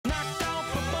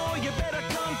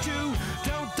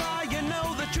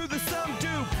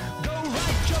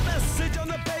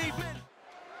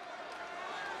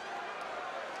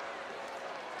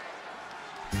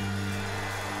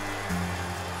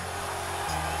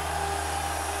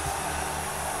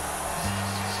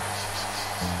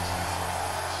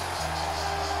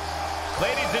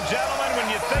Ladies and gentlemen,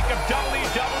 when you think of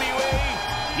WWE,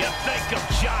 you think of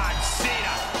John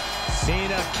Cena.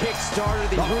 Cena kick-started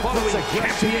the ruthless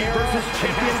champion versus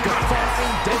champion following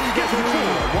WWE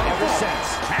ever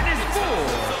since. And is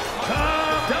full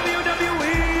of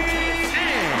WWE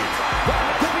and the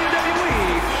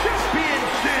WWE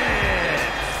Championship.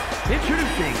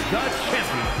 Introducing the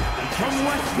champion from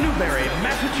West Newbury,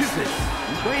 Massachusetts,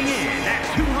 weighing in at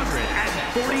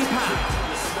 240 pounds,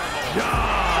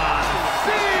 John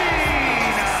Cena.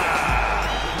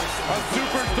 A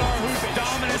superstar whose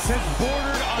dominance has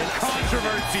bordered on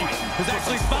controversy has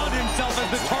actually found himself as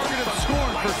the target of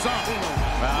scorn for some.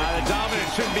 The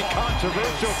dominance shouldn't be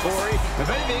controversial, Corey.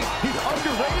 If anything, he's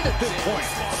underrated at this point.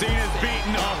 Cena's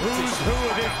beaten a who's who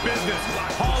of this business.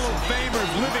 Hall of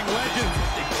Famers, living legends,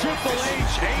 Triple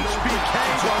H, HBK,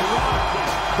 The Rock.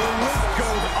 The list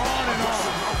goes on and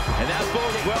on. And that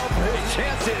bodes well for his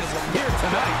chances here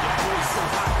tonight.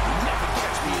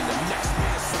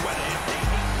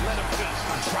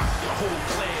 Drop your whole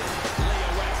plan. Lay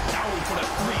your ass down for the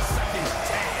 3-second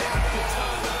tag.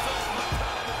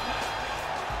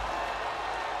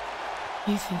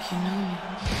 You think you know me?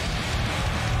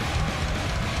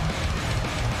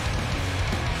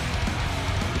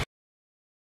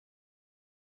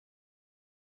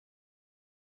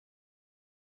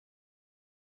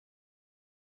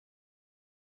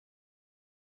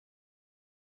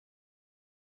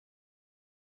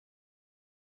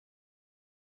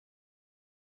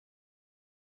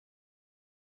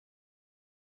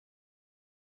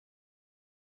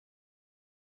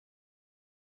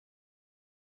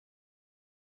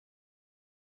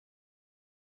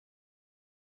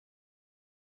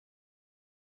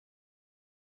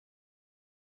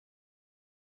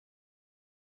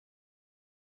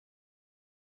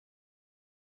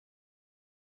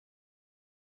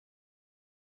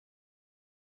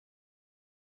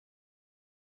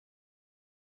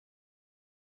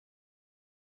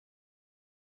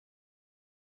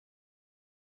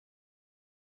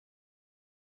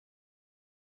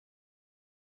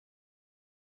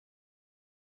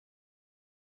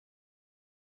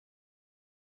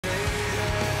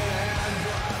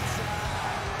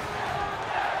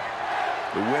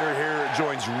 The winner here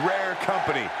joins rare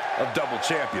company of double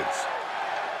champions.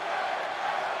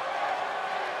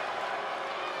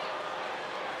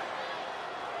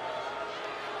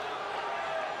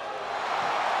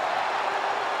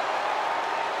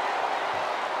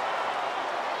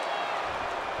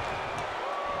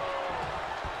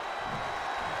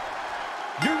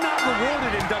 You're not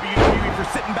rewarded in WWE for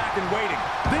sitting back and waiting.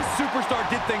 This superstar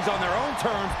did things on their own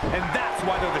terms, and that's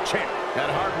why they're the champ. That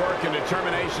hard work and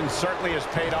determination certainly has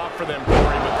paid off for them,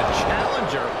 Corey, but the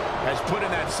challenger has put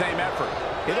in that same effort.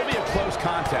 It'll be a close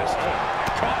contest.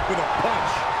 Caught with a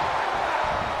punch.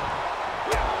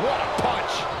 What a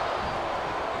punch.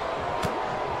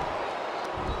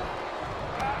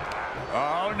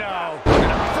 Oh, no.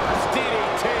 And a first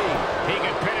DDT. He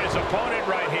can pin his opponent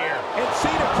right here. And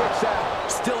Cena kicks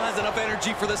out. Still has enough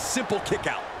energy for the simple kick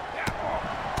out.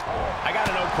 I got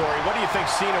to know, Corey, what do you think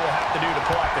Cena will have to do to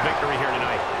pull out the victory here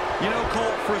tonight? You know,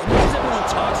 Cole, for as much as everyone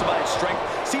talks about his strength,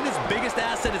 Cena's biggest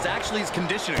asset is actually his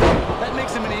conditioning. That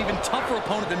makes him an even tougher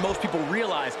opponent than most people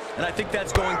realize, and I think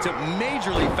that's going to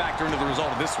majorly factor into the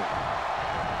result of this one.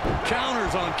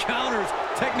 Counters on counters,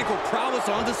 technical prowess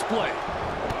on display.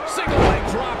 Single leg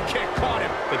drop kick caught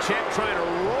him. The champ trying to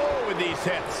roll with these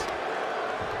hits.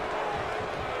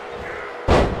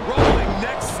 Rolling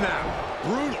neck snap.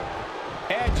 Brutal.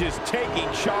 Edge is taking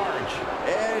charge.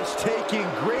 Edge taking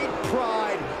great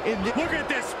pride in the... Look at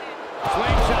this.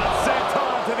 Slingshot sent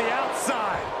on to the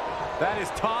outside. That is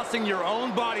tossing your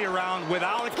own body around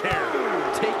without a care.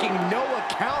 Taking no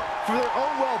account for their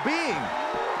own well-being.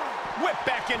 Whip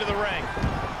back into the ring.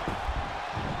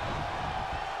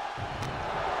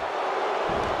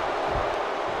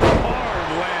 Hard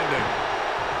landing.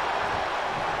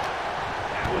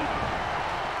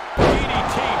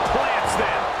 DDT plants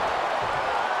them.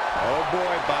 Oh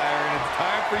boy, Byron, it's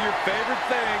time for your favorite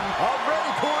thing. I'm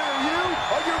ready, Corey. Are you?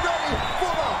 Are you ready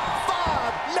for the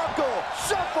 5-knuckle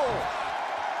shuffle?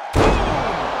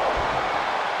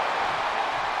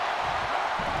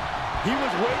 He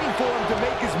was waiting for him to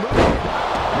make his move.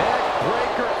 Neck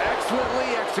breaker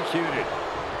excellently executed.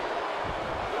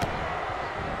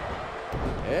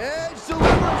 Edge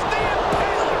delivers the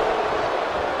impaler.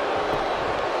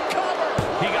 Cover.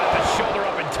 He got the shoulder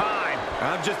up in time.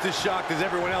 I'm just as shocked as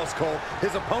everyone else, Cole,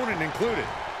 his opponent included.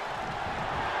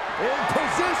 In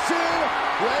position,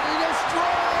 ready to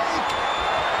strike.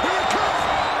 Here it comes.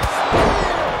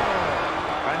 Spear.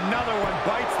 Another one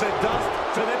bites the dust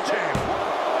to the champ.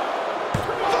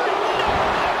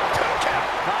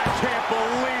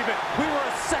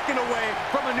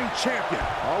 champion.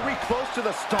 Are we close to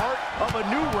the start of a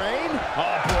new reign?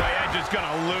 Oh, boy, Edge is going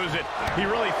to lose it. He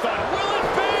really thought, will it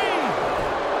be?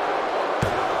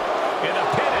 And the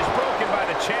pin is broken by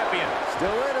the champion.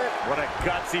 Still in it. What a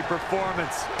gutsy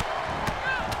performance.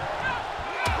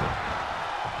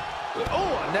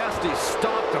 Oh, a nasty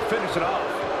stop to finish it off.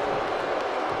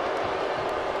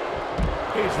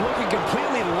 He's looking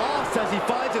completely lost as he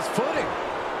finds his footing.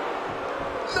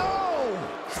 No!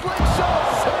 Slingshot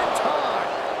senton!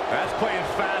 That's playing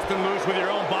fast and loose with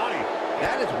your own body.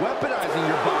 That is weaponizing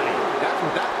your body. That's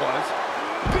what that was.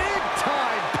 Big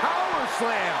time power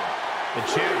slam! The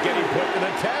champ getting put to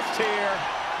the test here.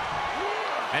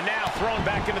 And now thrown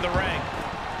back into the ring.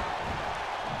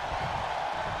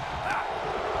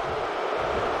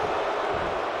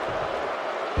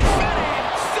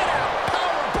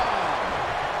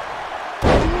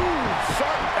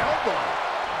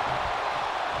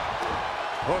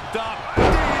 Hooked up.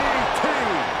 DDT!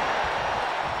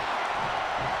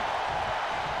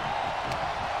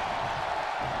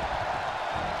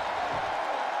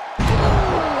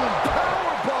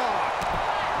 Powerbomb!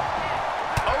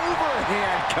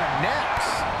 Overhand connects.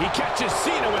 He catches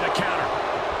Cena with a counter.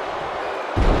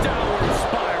 Downward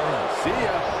spiral. See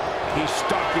ya. He's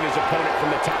stalking his opponent from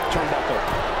the top turnbuckle.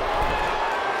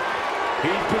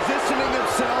 He's positioning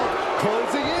himself,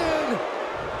 closing in.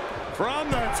 From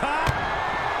the top.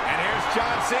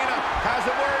 John Cena has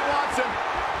it where he wants him.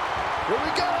 Here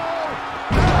we go.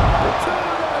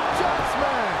 Attitude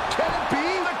adjustment. Can it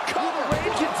be? The cover.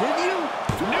 Reign continue?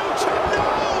 New champ. No,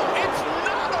 it's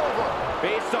not over.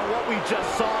 Based on what we just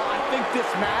saw, I think this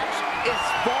match is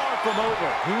far from over.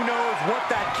 Who knows what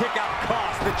that kick out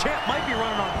cost? The champ might be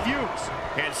running on fumes.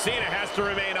 And Cena has to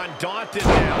remain undaunted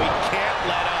now. He can't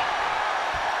let up.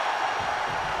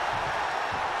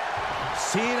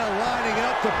 Cena lining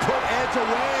up to put Edge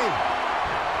away.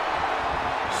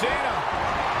 Cena.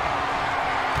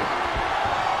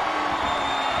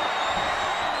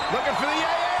 Looking for the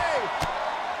AA.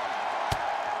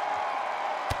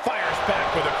 Fires back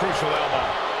with a crucial elbow.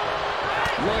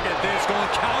 Look at this, going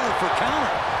counter for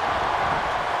counter.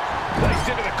 Placed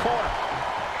into the corner.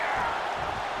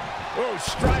 Oh,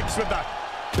 strikes with the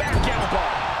back elbow.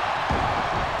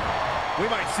 We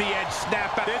might see Edge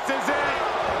snap out. This is it.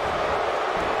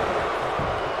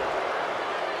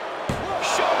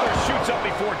 Shoots up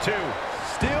before two.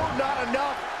 Still not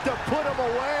enough to put him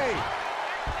away.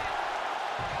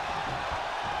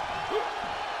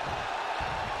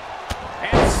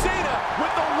 And Cena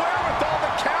with the wherewithal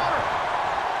to counter.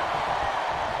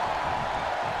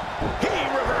 He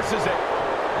reverses it.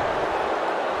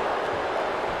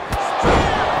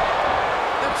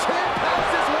 The champ has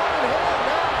this one in hand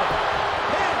now.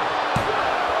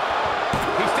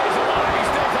 He stays alive. He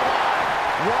stays alive.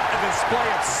 What a display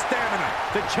of stamina.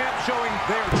 The champ showing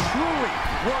they're truly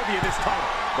worthy of this title.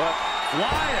 But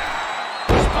flyer.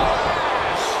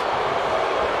 Splash.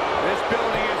 This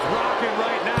building is rocking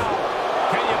right now.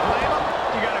 Can you blame him?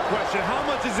 You got a question. How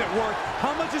much is it worth?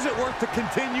 How much is it worth to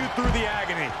continue through the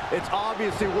agony? It's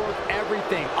obviously worth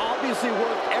everything. Obviously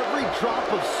worth every drop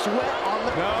of sweat on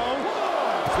the... No.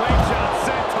 Slingshot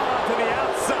senton to the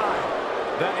outside.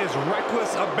 That is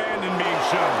reckless abandon being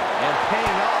shown. And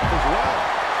paying off as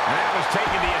well. And that was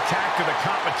taking the attack to the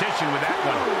competition with that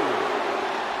one.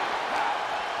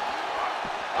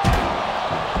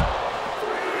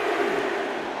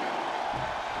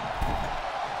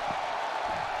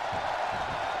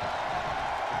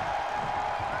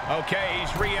 Okay,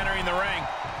 he's re-entering the ring.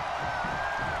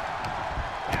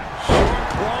 Short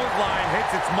clothesline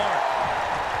hits its mark.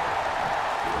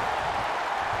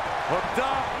 Hooked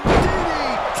up.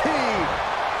 DDT!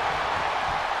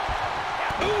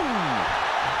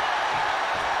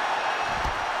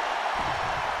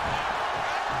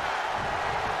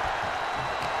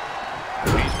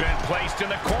 He's been placed in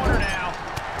the corner now.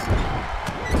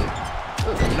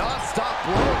 Non-stop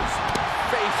blows.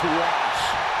 Face wash.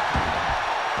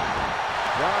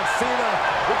 John Cena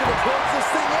looking to close this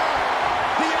thing out.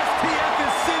 The STF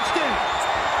is cinched in.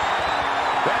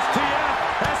 STF.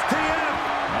 STF.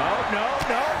 No.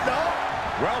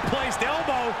 Well-placed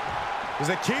elbow is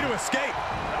a key to escape.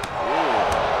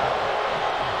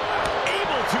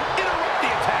 Able to interrupt the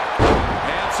attack.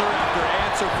 Answer after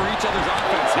answer for each other's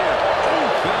offense here.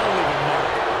 That'll leave a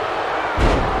mark.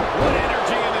 What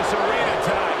energy in this arena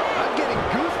tonight. I'm getting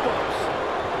goosebumps.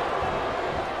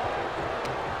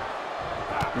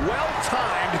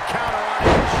 Well-timed counter on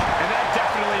Edge. And that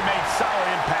definitely made solid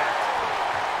impact.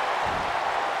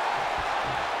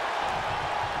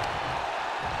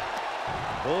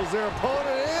 Pulls their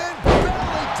opponent in.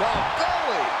 Belly to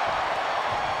belly.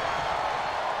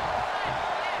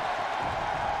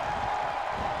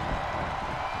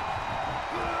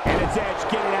 Knife's edge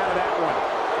getting out of that one.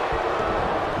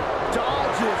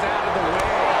 Dodges out of the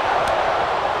way.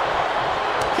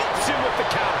 Hits him with the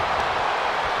counter.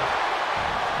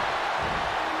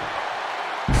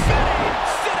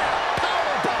 Sit out,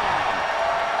 powerbomb.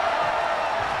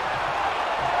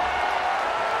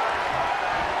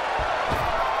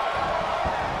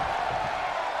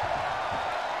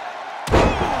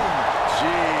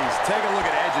 Jeez, take a look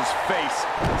at Edge's face.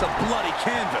 It's a bloody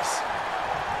canvas.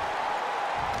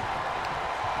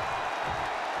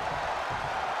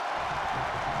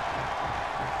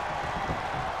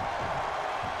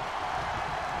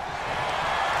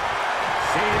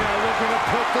 Cena looking to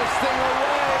put this thing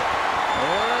away.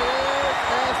 There it is.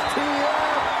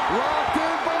 STF locked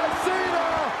in by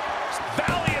Cena.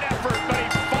 Valiant effort, but he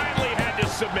finally had to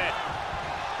submit.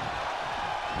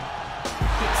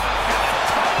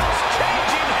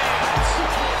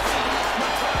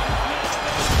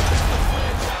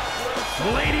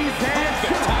 Ladies and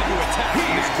gentlemen,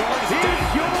 here is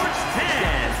your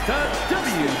chance, the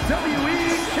WWE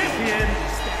Champion,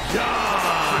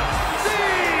 John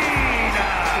Cena!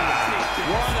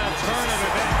 What a turn of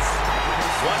events.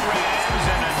 One red ends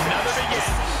and another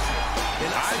begins.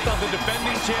 I thought the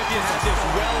defending champion had this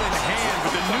well in hand,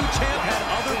 but the new champ had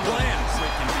other plans.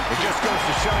 It just goes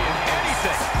to show you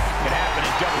anything can happen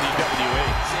in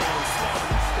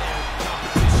WWE.